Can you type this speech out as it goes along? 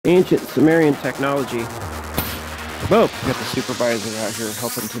Ancient Sumerian technology. Whoa, got the supervisor out here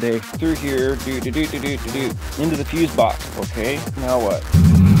helping today. Through here, into the fuse box. Okay, now what?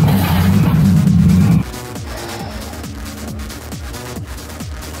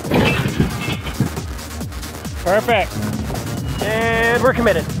 Perfect. And we're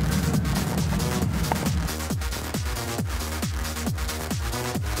committed.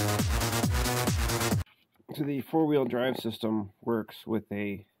 So the four-wheel drive system works with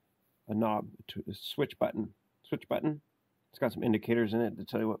a knob, a switch button. It's got some indicators in it to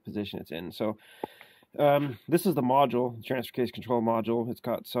tell you what position it's in. So this is the module, transfer case control module. It's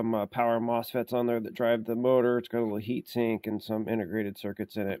got some power MOSFETs on there that drive the motor. It's got a little heat sink and some integrated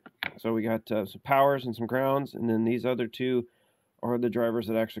circuits in it. So we got some powers and some grounds, and then these other two are the drivers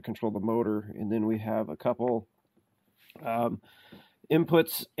that actually control the motor. And then we have a couple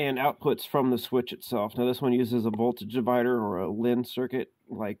inputs and outputs from the switch itself. Now this one uses a voltage divider or a LIN circuit,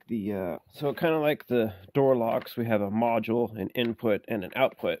 like the so kind of like the door locks. We have a module, an input, and an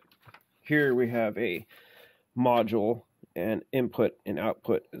output. Here we have a module and input and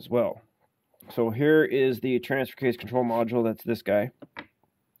output as well. So here is the transfer case control module. That's this guy.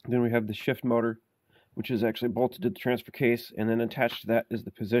 Then we have the shift motor, which is actually bolted to the transfer case, and then attached to that is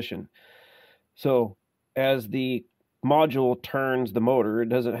the position. So as the module turns the motor, it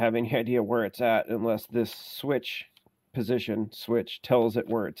doesn't have any idea where it's at unless this switch tells it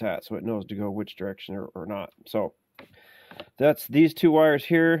where it's at, so it knows to go which direction or not. So that's these two wires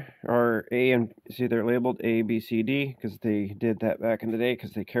here are A and see they're labeled A, B, C, D because they did that back in the day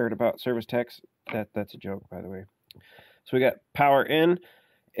because they cared about service techs. That's a joke, by the way. So we got power in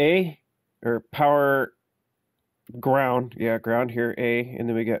A, or power ground, yeah, ground here A, and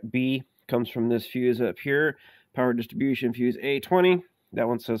then we got B comes from this fuse up here. Power distribution fuse A20. That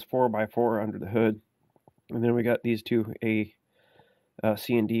one says 4x4 under the hood. And then we got these two A,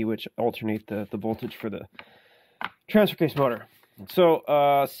 C, and D, which alternate the voltage for the transfer case motor.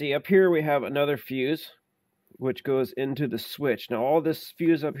 So see up here we have another fuse which goes into the switch. Now all this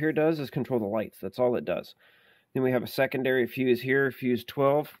fuse up here does is control the lights. That's all it does. Then we have a secondary fuse here, fuse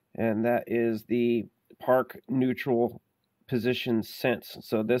 12, and that is the park neutral position sense.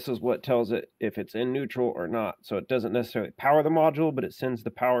 So this is what tells it if it's in neutral or not. So it doesn't necessarily power the module, but it sends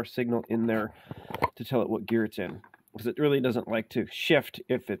the power signal in there to tell it what gear it's in, because it really doesn't like to shift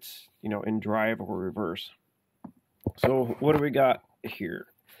if it's, you know, in drive or reverse. So what do we got here?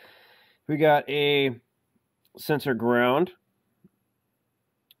 We got a sensor ground.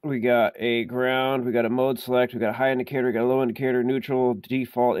 We got a ground. We got a mode select. We got a high indicator. We got a low indicator, neutral,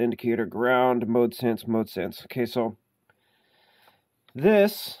 default indicator, ground, mode sense, mode sense. Okay, so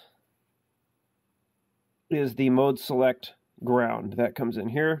this is the mode select ground that comes in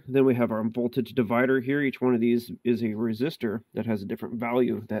here. Then we have our voltage divider here. Each one of these is a resistor that has a different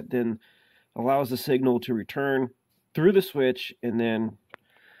value that then allows the signal to return through the switch and then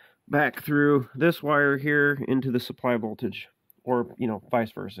back through this wire here into the supply voltage, or, you know,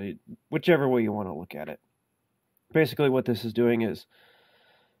 vice versa, whichever way you want to look at it. Basically what this is doing is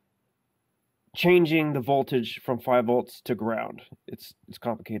changing the voltage from 5 volts to ground. It's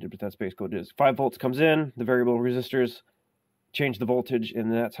complicated, but that's basically what it is. 5 volts comes in, the variable resistors change the voltage,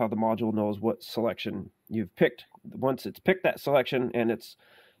 and that's how the module knows what selection you've picked. Once it's picked that selection and it's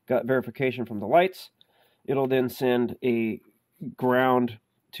got verification from the lights, it'll then send a ground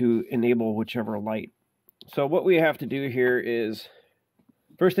to enable whichever light. So what we have to do here is,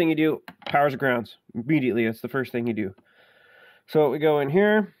 first thing you do, powers and grounds. Immediately, that's the first thing you do. So we go in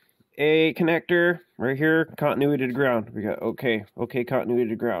here, A connector, right here, continuity to ground. We got okay, continuity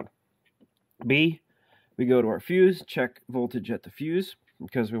to ground. B, we go to our fuse, check voltage at the fuse,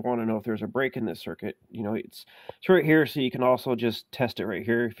 because we want to know if there's a break in this circuit. You know, it's right here, so you can also just test it right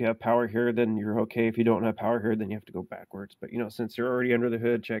here. If you have power here, then you're okay. If you don't have power here, then you have to go backwards. But, you know, since you're already under the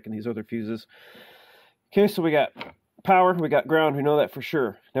hood, checking these other fuses. Okay, so we got power, we got ground, we know that for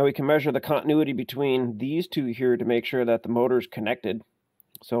sure. Now we can measure the continuity between these two here to make sure that the motor's connected.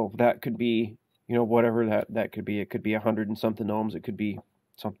 So that could be, you know, whatever that could be. It could be 100 and something ohms. It could be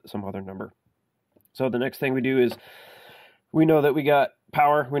some other number. So the next thing we do is we know that we got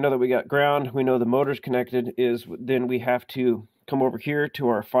power, we know that we got ground, we know the motor's connected, is then we have to come over here to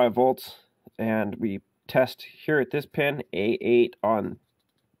our 5 volts and we test here at this pin, A8 on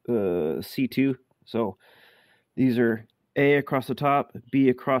C2. So these are A across the top, B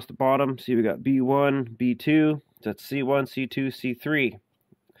across the bottom. See, we got B1, B2, that's C1, C2, C3.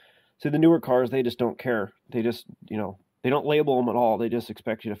 So the newer cars, they just don't care. They just, you know, they don't label them at all. They just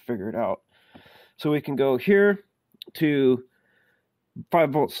expect you to figure it out. So we can go here to 5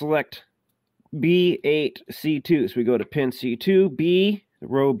 volt select B8 C2. So we go to pin C2, B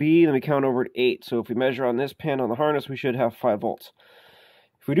row B, then we count over to 8. So if we measure on this pin on the harness, we should have 5 volts.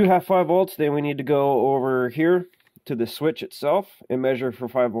 If we do have 5 volts, then we need to go over here to the switch itself and measure for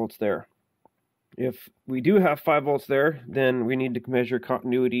 5 volts there. If we do have 5 volts there, then we need to measure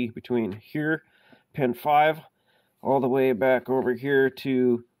continuity between here, pin 5, all the way back over here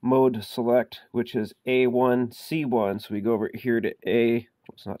to mode select, which is A1, C1. So we go over here to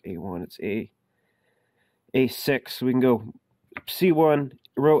it's not A1, it's A6. So we can go C1,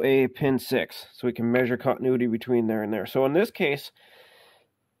 row A, pin 6. So we can measure continuity between there and there. So in this case,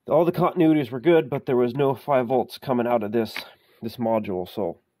 all the continuities were good, but there was no 5 volts coming out of this module.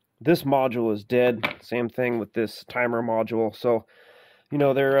 So this module is dead. Same thing with this timer module. So, you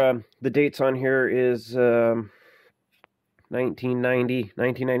know, the dates on here is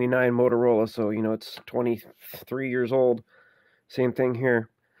 1999 Motorola. So, you know, it's 23 years old. Same thing here.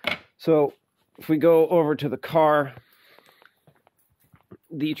 So if we go over to the car,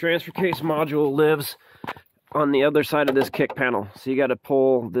 the transfer case module lives on the other side of this kick panel. So you got to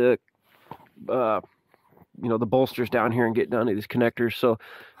pull the you know, the bolsters down here and get down to these connectors. So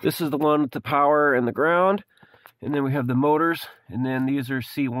this is the one with the power and the ground, and then we have the motors, and then these are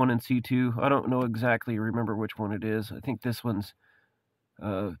C1 and C2. I don't know exactly remember which one it is. I think this one's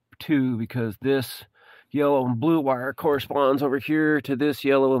 2, because this yellow and blue wire corresponds over here to this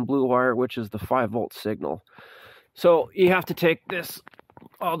yellow and blue wire, which is the 5 volt signal. So you have to take this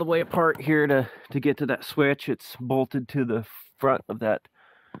all the way apart here to get to that switch. It's bolted to the front of that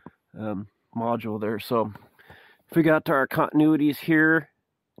module there. So if we got to our continuities here,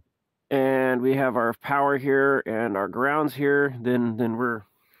 and we have our power here and our grounds here, then we're,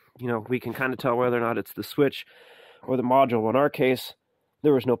 you know, we can kind of tell whether or not it's the switch or the module. In our case,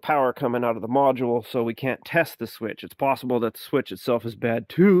 there was no power coming out of the module, so we can't test the switch. It's possible that the switch itself is bad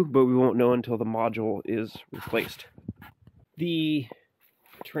too, but we won't know until the module is replaced. The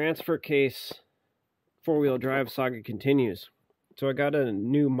transfer case four-wheel drive saga continues. So I got a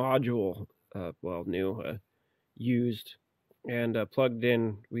new module, used, and plugged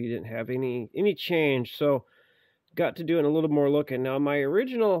in. We didn't have any change, so got to doing a little more looking. Now my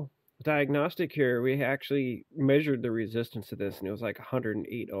original diagnostic here, we actually measured the resistance of this, and it was like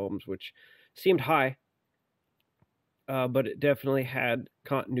 108 ohms, which seemed high, but it definitely had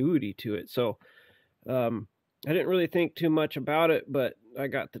continuity to it. So I didn't really think too much about it, but I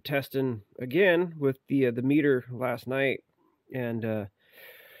got to testing again with the meter last night, and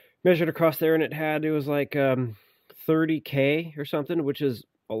measured across there, and it was like 30K or something, which is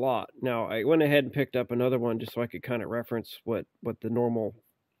a lot. Now I went ahead and picked up another one just so I could kind of reference what the normal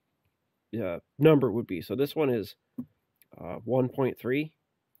number would be. So this one is 1.3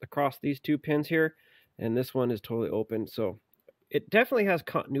 across these two pins here, and this one is totally open. So it definitely has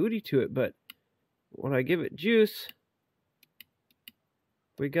continuity to it, but when I give it juice,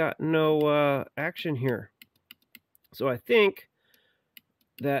 we got no action here. So I think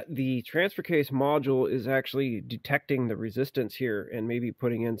that the transfer case module is actually detecting the resistance here and maybe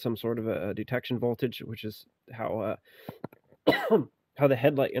putting in some sort of a detection voltage, which is how how the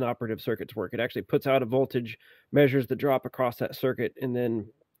headlight inoperative circuits work. It actually puts out a voltage, measures the drop across that circuit, and then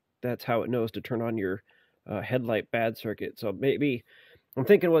that's how it knows to turn on your headlight bad circuit. So maybe I'm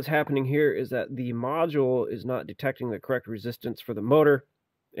thinking what's happening here is that the module is not detecting the correct resistance for the motor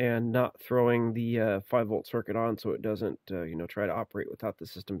and not throwing the 5 volt circuit on, so it doesn't try to operate without the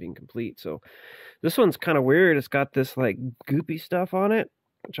system being complete. So this one's kind of weird. It's got this like goopy stuff on it,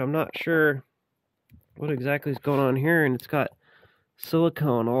 which I'm not sure what exactly is going on here, and it's got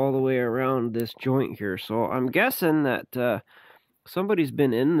silicone all the way around this joint here. So I'm guessing that somebody's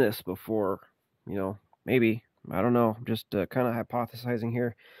been in this before, maybe, I don't know, just kind of hypothesizing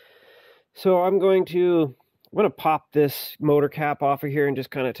here. So I'm going to pop this motor cap off of here and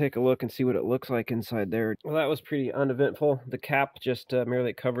just kind of take a look and see what it looks like inside there. Well, that was pretty uneventful. The cap just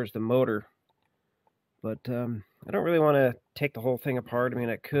merely covers the motor, but I don't really want to take the whole thing apart. I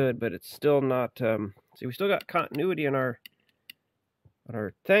mean, I could, but it's still not, see, we still got continuity in our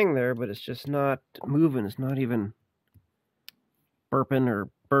thing there, but it's just not moving. It's not even burping or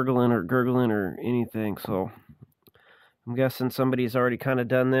burgling or gurgling or anything. So I'm guessing somebody's already kind of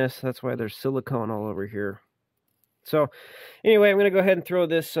done this. That's why there's silicone all over here. So anyway, I'm going to go ahead and throw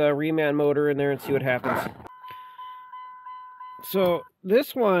this reman motor in there and see what happens. So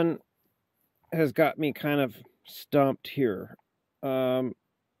this one has got me kind of stumped here.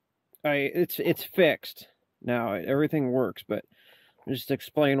 It's fixed now. Everything works, but I'll just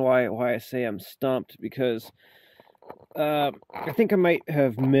explain why I say I'm stumped, because I think I might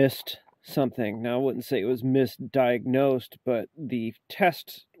have missed something. Now, I wouldn't say it was misdiagnosed, but the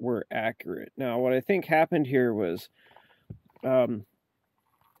tests were accurate. Now, what I think happened here was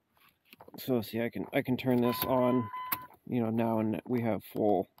So see, I can turn this on, you know, now, and we have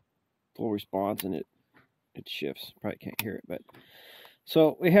full response, and it shifts. Probably can't hear it, but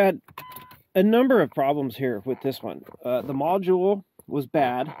so we had a number of problems here with this one. The module was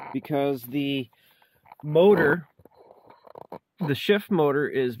bad because the motor, the shift motor,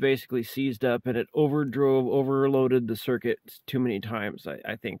 is basically seized up, and it overloaded the circuit too many times.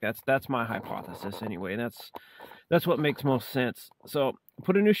 I think that's my hypothesis anyway, and that's what makes most sense. So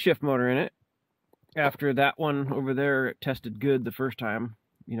put a new shift motor in it. After that one over there tested good the first time,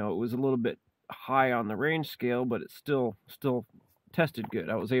 you know, it was a little bit high on the range scale, but it still tested good.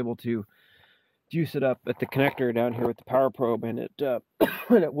 I was able to juice it up at the connector down here with the power probe, and it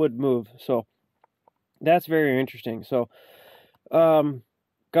and it would move. So that's very interesting. So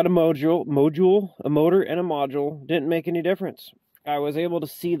got a motor and a module. Didn't make any difference. I was able to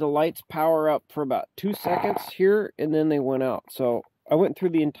see the lights power up for about 2 seconds here, and then they went out. So I went through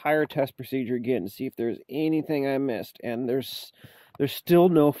the entire test procedure again to see if there's anything I missed, and there's still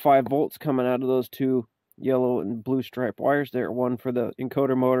no 5 volts coming out of those 2 yellow and blue stripe wires there. One for the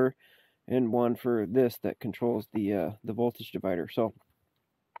encoder motor, and one for this that controls the voltage divider. So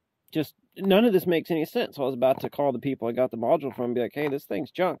just none of this makes any sense. So I was about to call the people I got the module from and be like, hey, this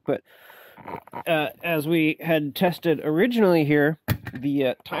thing's junk. But as we had tested originally here,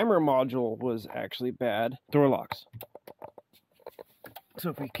 the timer module was actually bad. Door locks. So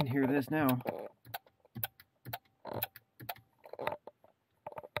if we can hear this now,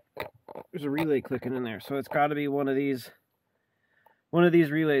 there's a relay clicking in there. So it's got to be one of these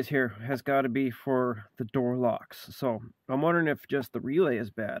relays here has got to be for the door locks. So I'm wondering if just the relay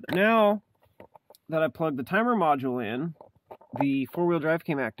is bad. Now that I plugged the timer module in, the 4-wheel drive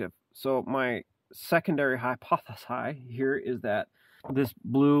came active. So my secondary hypothesis here is that this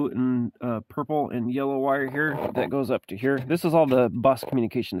blue and purple and yellow wire here that goes up to here, this is all the bus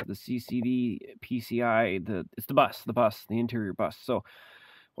communication, the CCD, PCI, it's the interior bus. So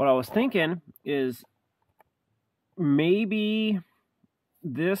what I was thinking is maybe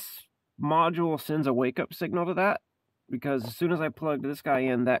this module sends a wake-up signal to that, because as soon as I plugged this guy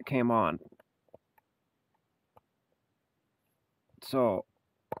in, that came on. So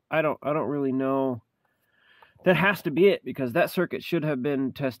I don't really know. That has to be it, because that circuit should have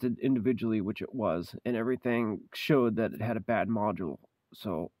been tested individually, which it was, and everything showed that it had a bad module.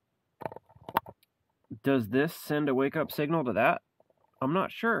 So does this send a wake-up signal to that? I'm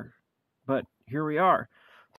not sure, but here we are.